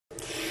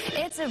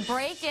It's a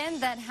break-in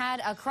that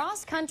had a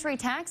cross-country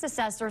tax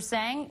assessor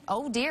saying,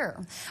 oh dear,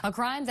 a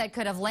crime that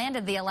could have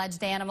landed the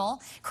alleged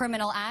animal.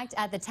 Criminal act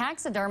at the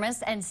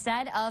taxidermist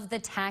instead of the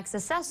tax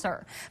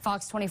assessor.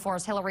 Fox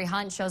 24's Hillary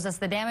Hunt shows us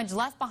the damage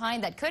left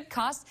behind that could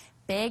cost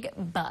big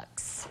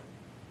bucks.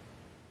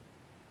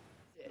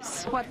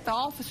 What the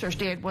officers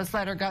did was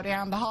let her go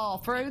down the hall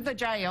through the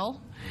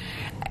jail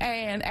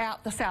and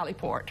out the Sally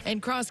Port.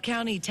 And Cross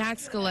County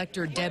tax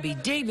collector Debbie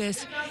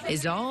Davis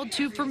is all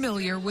too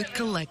familiar with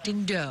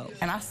collecting dough.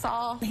 And I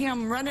saw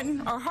him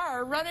running, or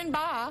her running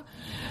by,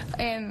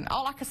 and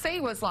all I could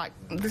see was like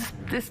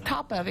this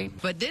top of him.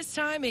 But this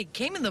time it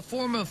came in the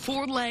form of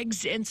 4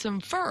 legs and some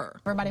fur.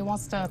 Everybody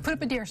wants to put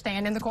up a deer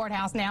stand in the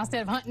courthouse now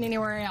instead of hunting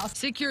anywhere else.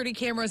 Security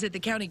cameras at the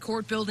county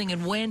court building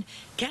in Wynne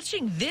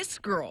catching this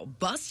girl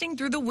busting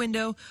through the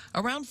window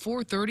around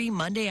 4:30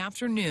 Monday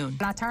afternoon.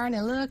 And I turned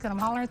and looked, and I'm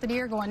hollering at the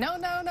deer going, no,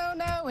 no, no,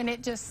 no, and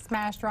it just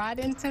smashed right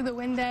into the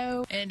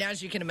window. And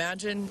as you can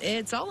imagine,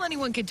 it's all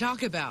anyone can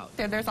talk about.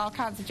 There's all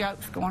kinds of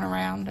jokes going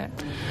around.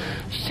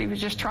 She was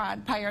just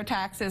trying to pay her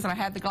taxes, and I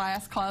had the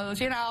glass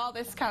closed, you know, all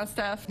this kind of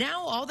stuff.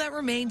 Now all that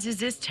remains is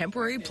this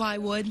temporary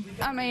plywood.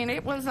 I mean,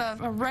 it was a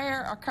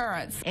rare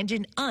occurrence. And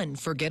an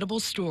unforgettable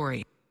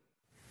story.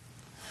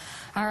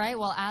 All right,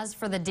 well, as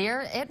for the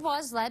deer, it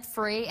was let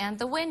free, and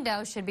the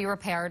window should be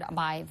repaired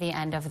by the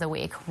end of the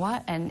week.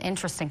 What an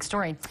interesting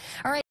story. All right.